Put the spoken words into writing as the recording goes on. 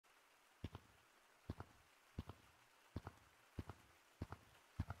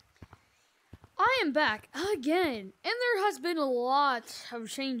am back again, and there has been a lot of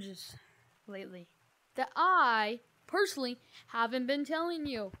changes lately that I personally haven't been telling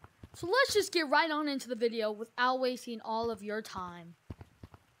you. So let's just get right on into the video without wasting all of your time.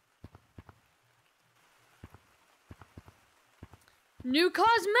 New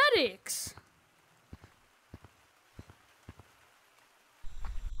cosmetics!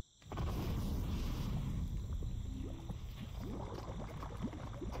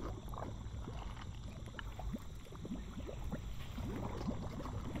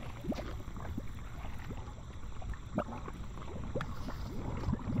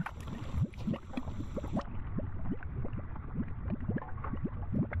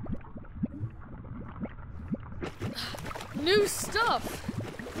 New stuff!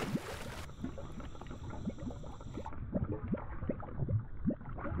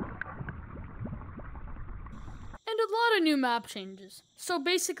 And a lot of new map changes. So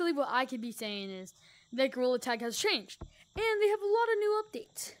basically what I could be saying is that Gorilla Tag has changed. And they have a lot of new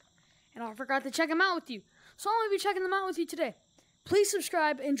updates. And I forgot to check them out with you. So I'm going to be checking them out with you today. Please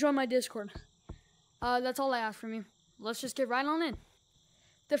subscribe and join my Discord. That's all I ask from you. Let's just get right on in.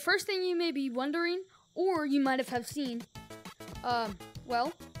 The first thing you may be wondering, or you might have seen,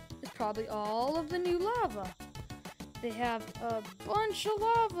 well, it's probably all of the new lava. They have a bunch of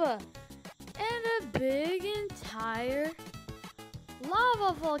lava and a big entire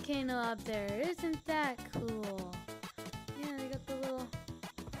lava volcano up there. Isn't that cool? Yeah, they got the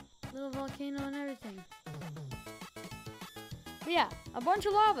little volcano and everything. But yeah, a bunch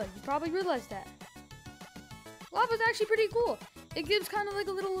of lava. You probably realized that. Lava's actually pretty cool. It gives kind of like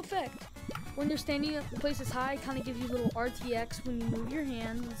a little effect. When you're standing up, the place is high, it kind of gives you a little RTX when you move your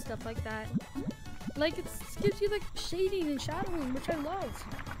hands and stuff like that. Like, it gives you like shading and shadowing, which I love.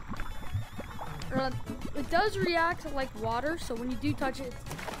 It does react like water, so when you do touch it,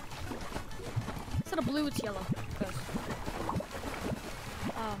 instead of blue, it's yellow. Because,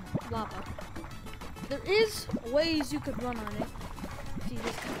 lava. There is ways you could run on it. See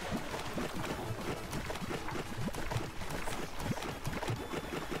this kind of.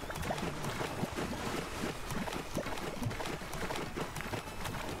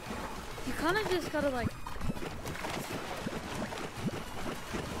 Kind of just gotta like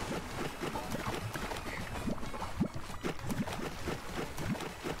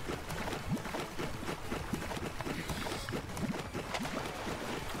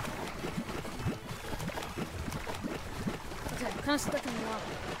okay, I'm kind of stuck in the lava.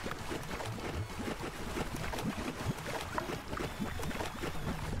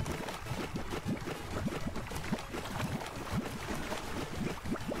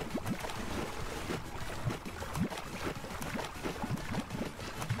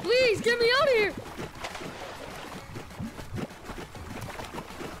 Please, get me out of here!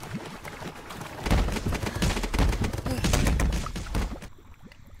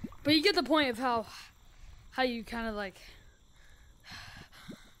 But you get the point of how you kind of like...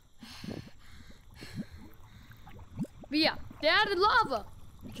 But yeah, they added lava,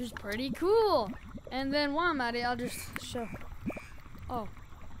 which is pretty cool. And then while I'm at it, I'll just show... Oh.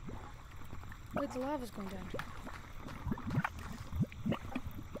 Wait, the lava's going down.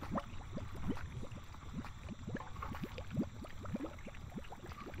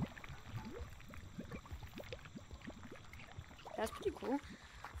 That's pretty cool.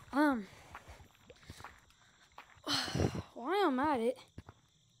 While I'm at it,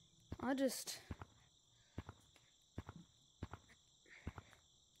 I'll just...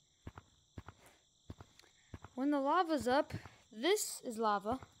 When the lava's up, this is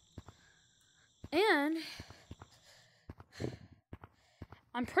lava. And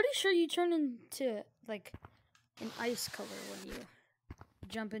I'm pretty sure you turn into, like, an ice color when you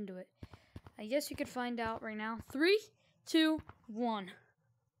jump into it. I guess you could find out right now. 3, 2, 1.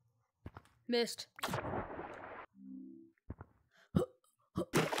 Missed.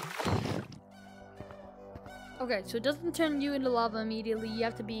 Okay, so it doesn't turn you into lava immediately. You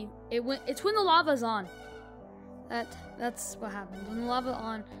have to be. It's when the lava's on. That's what happens. When the lava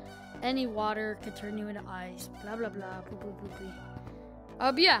on, any water could turn you into ice. Blah blah blah. Boop boop boop boop.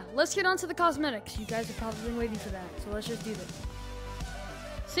 But yeah, let's get on to the cosmetics. You guys have probably been waiting for that, so let's just do this.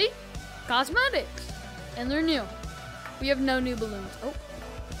 See, cosmetics, and they're new. We have no new balloons. Oh.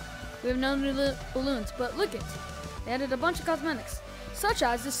 We have no new balloons, but look it. They added a bunch of cosmetics, such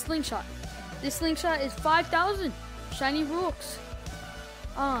as this slingshot. This slingshot is 5,000 shiny rocks.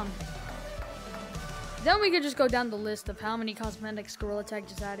 Then we could just go down the list of how many cosmetics Gorilla Tag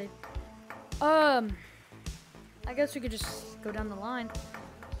just added. I guess we could just go down the line.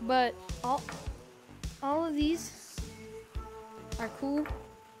 But all of these are cool.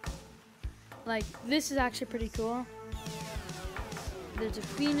 Like, this is actually pretty cool. There's a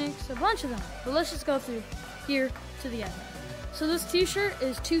phoenix, a bunch of them. But let's just go through here to the end. So this t-shirt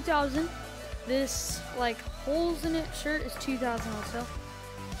is 2,000. This, like, holes in it shirt is 2,000 also.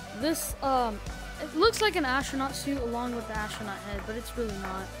 This, it looks like an astronaut suit along with the astronaut head, but it's really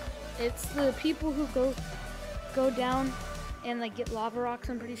not. It's the people who go down and, like, get lava rocks,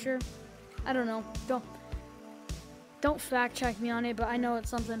 I'm pretty sure. I don't know. Don't fact check me on it, but I know it's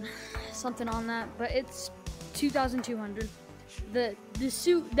something on that. But it's 2,200. The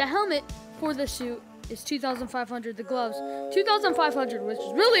suit, the helmet for the suit is 2,500. The gloves, 2,500, which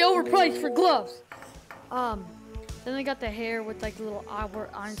is really overpriced for gloves. Then they got the hair with like little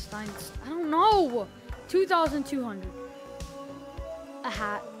Albert Einstein's. I don't know. 2,200. A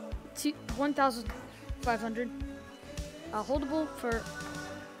hat, 1,500. A holdable for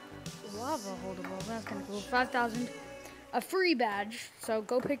lava holdable. That's kind of cool. 5,000. A free badge. So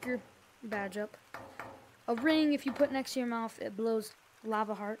go pick your badge up. A ring, if you put next to your mouth, it blows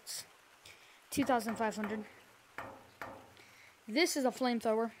lava hearts. 2,500. This is a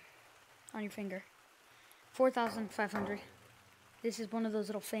flamethrower on your finger. 4,500. This is one of those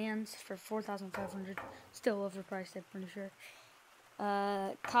little fans for 4,500. Still overpriced, I'm pretty sure.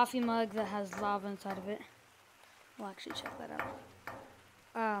 Coffee mug that has lava inside of it. We'll actually check that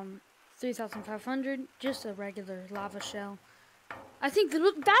out. 3,500. Just a regular lava shell. I think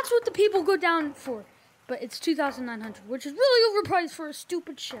that's what the people go down for. But it's 2,900, which is really overpriced for a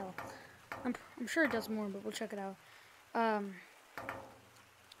stupid shell. I'm sure it does more, but we'll check it out. I'm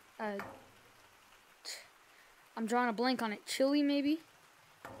drawing a blank on it. Chili, maybe?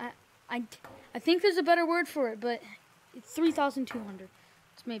 I think there's a better word for it, but it's 3,200.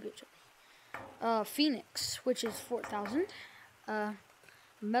 It's maybe a chili. Phoenix, which is 4,000.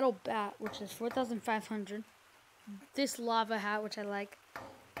 Metal bat, which is 4,500. This lava hat, which I like,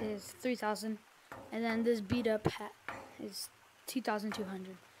 is 3,000. And then this beat up hat is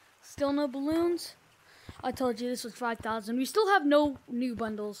 2,200. Still no balloons. I told you this was 5,000. We still have no new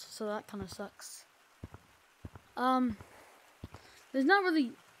bundles, so that kind of sucks. There's not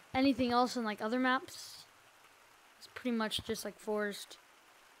really anything else in like other maps. It's pretty much just like forest,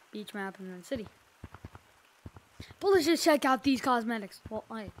 beach map, and then city. But let's just check out these cosmetics. Well,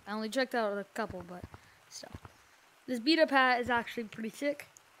 I only checked out a couple, but still. This beat up hat is actually pretty sick.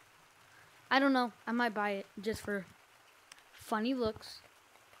 I don't know. I might buy it just for funny looks.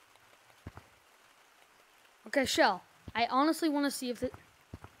 Okay, shell. I honestly want to see if it...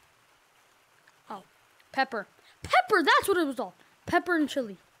 Oh, pepper. Pepper! That's what it was all. Pepper and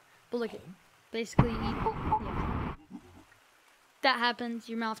chili. But look at basically eat... Yeah. That happens.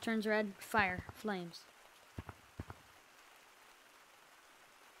 Your mouth turns red. Fire. Flames.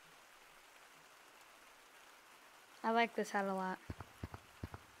 I like this hat a lot.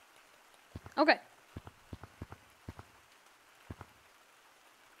 Okay.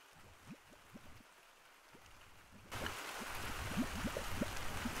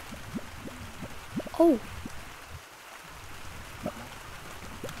 Oh.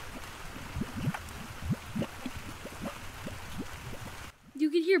 You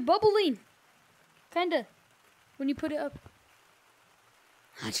can hear bubbling. Kinda. When you put it up.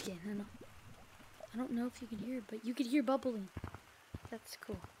 I just can't. I don't know if you can hear it, but you can hear bubbling. That's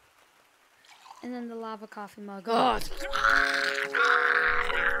cool. And then the lava coffee mug. Oh.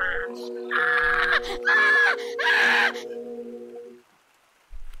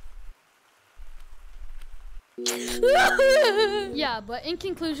 Yeah, but in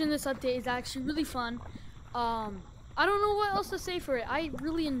conclusion, this update is actually really fun. I don't know what else to say for it. I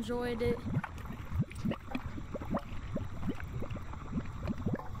really enjoyed it.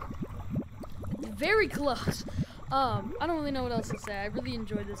 Very close. I don't really know what else to say. I really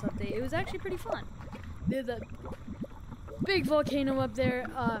enjoyed this update. It was actually pretty fun. There's a big volcano up there.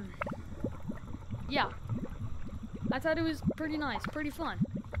 Yeah. I thought it was pretty nice, pretty fun.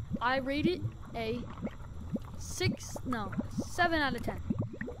 I rate it a 7 out of 10.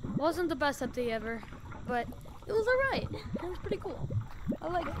 Wasn't the best update ever, but it was alright. It was pretty cool. I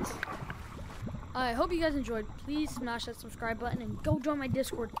like it. I hope you guys enjoyed. Please smash that subscribe button and go join my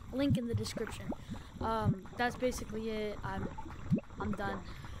Discord. Link in the description. That's basically it. I'm done.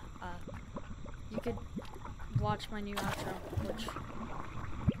 You could watch my new outro, which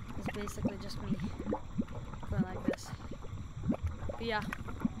is basically just me going like this. But yeah,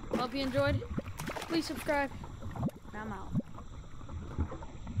 hope you enjoyed. Please subscribe. And I'm out.